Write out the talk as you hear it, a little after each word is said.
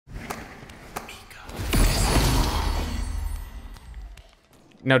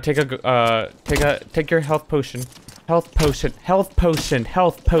No, take your health potion. Health potion. Health potion.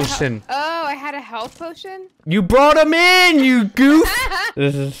 Health potion. Oh, I had a health potion? You brought him in, you goof!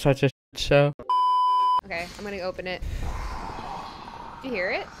 This is such a show. Okay, I'm gonna open it. Did you hear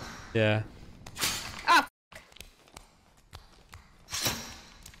it? Yeah. Oh.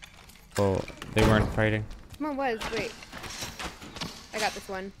 Oh, they weren't fighting. Someone was. Wait. I got this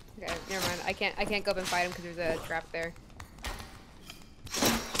one. Okay, never mind. I can't go up and fight him because there's a trap there.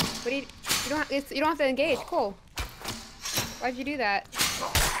 What do you don't have to engage. Cool. Why'd you do that?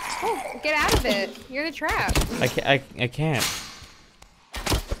 Oh, get out of it. You're in the trap. I can't.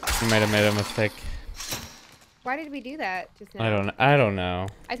 You might have made a mistake. Why did we do that just now? I don't know.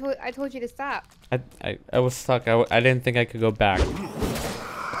 I told you to stop. I was stuck. I didn't think I could go back.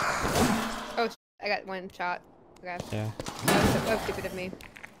 Oh, I got one shot. Okay. Yeah. That was stupid of me.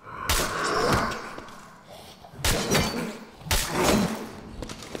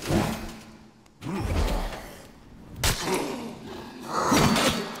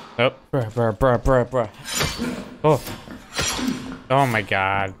 Oh, bruh. Oh my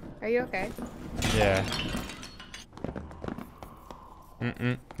god. Are you okay? Yeah.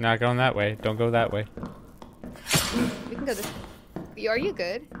 Not going that way. Don't go that way. We can go this. Are you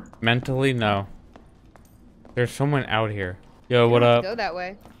good? Mentally, no. There's someone out here. Yo, what up? Go that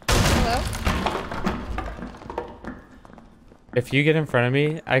way. Hello? If you get in front of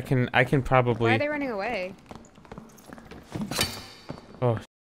me, I can probably. Why are they running away? Oh.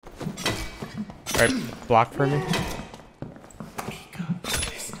 Alright, block for me.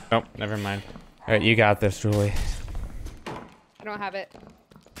 Nope, never mind. Alright, you got this, Julie. I don't have it.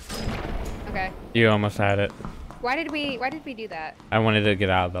 Okay. You almost had it. Why did we do that? I wanted to get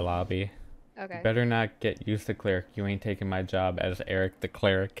out of the lobby. Okay. You better not get used to Cleric. You ain't taking my job as Eric the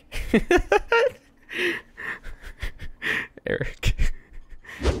Cleric. Eric.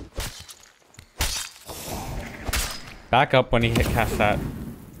 Back up when he cast that.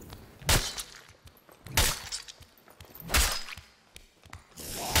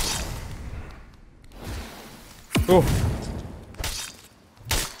 Ooh.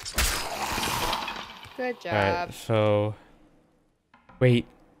 Good job. Alright, so... Wait.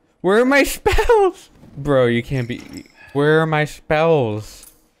 Where are my spells? Bro, you can't be... Where are my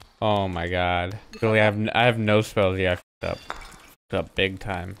spells? Oh my god. Really, I have no spells. Yeah, I f***ed up. F***ed up big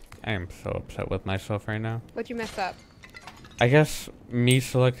time. I am so upset with myself right now. What'd you mess up? I guess me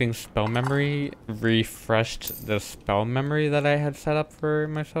selecting spell memory refreshed the spell memory that I had set up for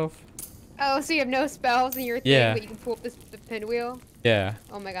myself. Oh, so you have no spells in your thing, Yeah. but you can pull up the pinwheel? Yeah.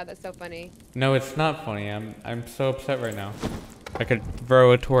 Oh my god, that's so funny. No, it's not funny. I'm so upset right now. I could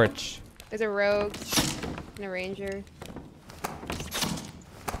throw a torch. There's a rogue and a ranger.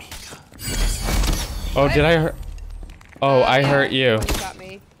 Oh, did I hurt? Oh, I hurt you. You got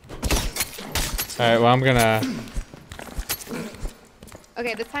me. Alright, well, I'm gonna...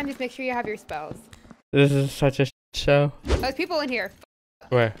 Okay, this time just make sure you have your spells. This is such a show. Oh, there's people in here.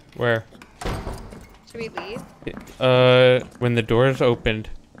 Where? Where? Should we leave? When the doors opened.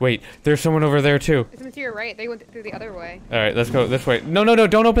 Wait, there's someone over there too. There's someone to your right. They went through the other way. Alright, let's go this way. No,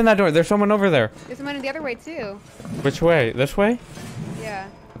 don't open that door. There's someone over there. There's someone in the other way too. Which way? This way? Yeah.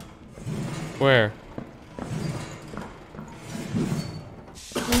 Where?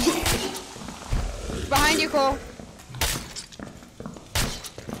 Behind you, Cole.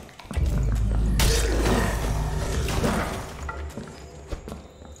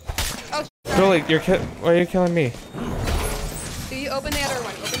 Oh, Julie, why are you killing me? so you open the other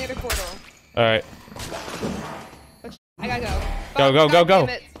one. Open the other portal. Alright. Oh, I gotta go. Go, God go.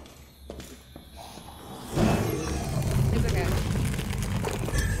 damn it. It's okay.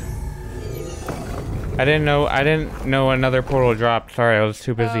 I didn't know another portal dropped. Sorry, I was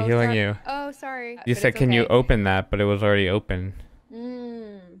too busy healing sorry. you. Oh, sorry. You said, can you open that? But it was already open.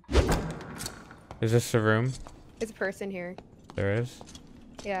 Is this the room? There's a person here. There is?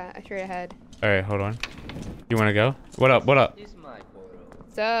 Yeah, straight ahead. Alright, hold on. You wanna go? What up?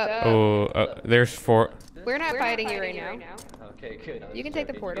 What's up? Oh, there's 4. We're not fighting you right now. Okay, good. You can take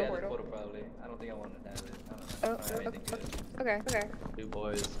the portal. Probably. I don't think I want to have it. Okay. You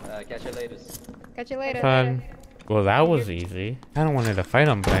boys, catch you later. Catch you later. Fun. Well, that was easy. I don't wanted to fight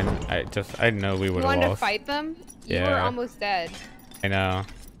them, but I know we would You have wanted to lost. fight them? You were Yeah. almost dead. I know.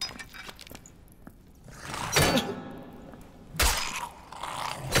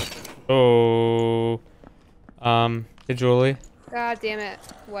 Oh. Hey, Julie. God damn it.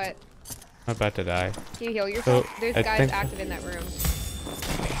 What? I'm about to die. Can you heal yourself? So, There's I guys think- active in that room.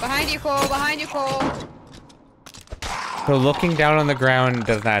 Behind you, Cole! Behind you, Cole! So looking down on the ground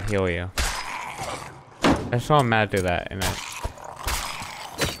does not heal you. I saw Matt do that, and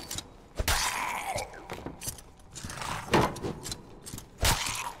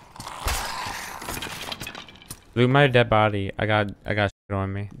Loot my dead body. I got shit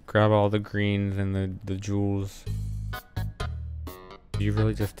on me. Grab all the greens and the jewels. Did you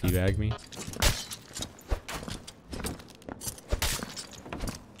really just teabag me?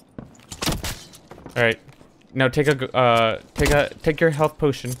 All right. No, take your health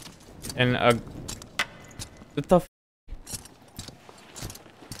potion, and what the?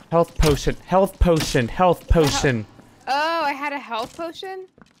 Health potion. Health potion. Health potion. Oh, I had a health potion.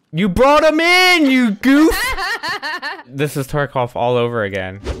 You brought him in, you goof! This is Tarkov all over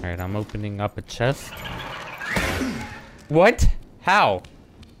again. All right, I'm opening up a chest. What? How?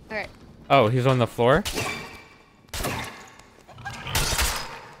 Okay. Oh, he's on the floor?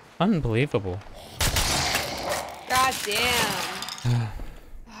 Unbelievable. God damn.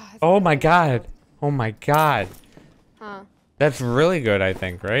 Oh my god. Oh my god. Huh. That's really good, I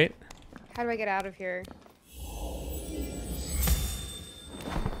think, right? How do I get out of here?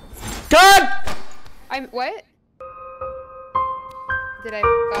 God! What? Did I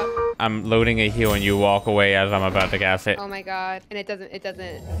fuck up? I'm loading a heal and you walk away as I'm about to gas it. Oh my god. And it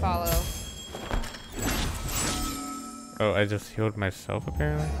doesn't follow. Oh, I just healed myself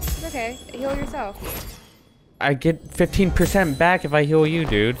apparently. It's okay. Heal yourself. I get 15% back if I heal you,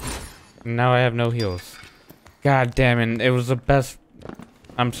 dude. Now I have no heals. God damn it, it was the best.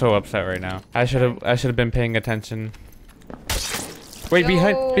 I'm so upset right now. I should have been paying attention. Wait,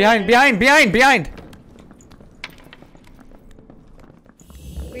 No. behind!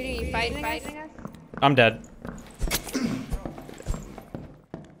 Wait, are you fighting us? I'm dead.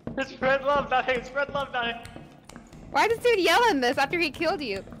 Spread love, nothing. Spread love, nothing. Why did this dude yell at us after he killed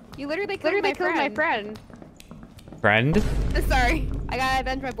you? You literally killed my friend. Friend? Sorry. I gotta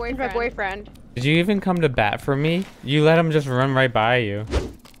avenge my boyfriend. Did you even come to bat for me? You let him just run right by you.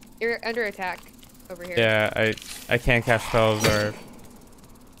 You're under attack over here. Yeah, I can't cast spells or...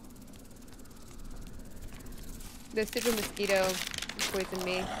 The stupid mosquito poisoned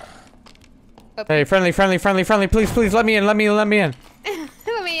me. Oh, Hey, friendly, please, let me in. let me in.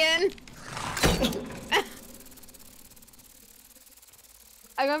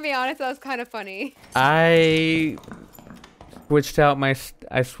 I'm gonna be honest, that was kind of funny. I switched out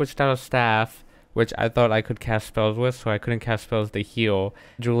a staff, which I thought I could cast spells with, so I couldn't cast spells to heal.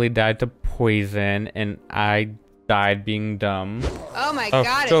 Julie died to poison, and I died being dumb. Oh my Oh,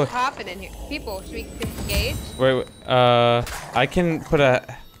 god, Julie. it's hopping in here. People, should we disengage? Wait, I can put a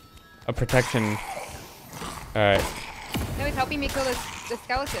protection. Alright. No, he's helping me kill the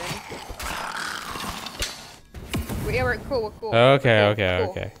skeleton. Yeah, we're cool, we're cool. Okay. We're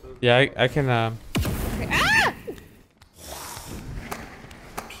cool. Yeah, I can, Okay. Ah!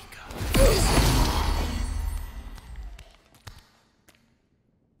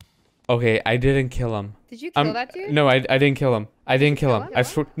 Okay, I didn't kill him. Did you kill that dude? No, I didn't kill him. I didn't kill him. him? I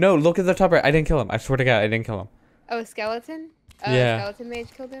swear. No, look at the top right. I didn't kill him. I swear to God, I didn't kill him. Oh, a skeleton? Oh, Yeah. a skeleton mage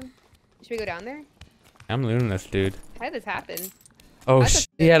killed him? Should we go down there? I'm looting this dude. How did this happen? Oh, That's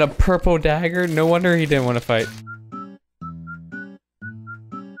he had a purple dagger. No wonder he didn't want to fight.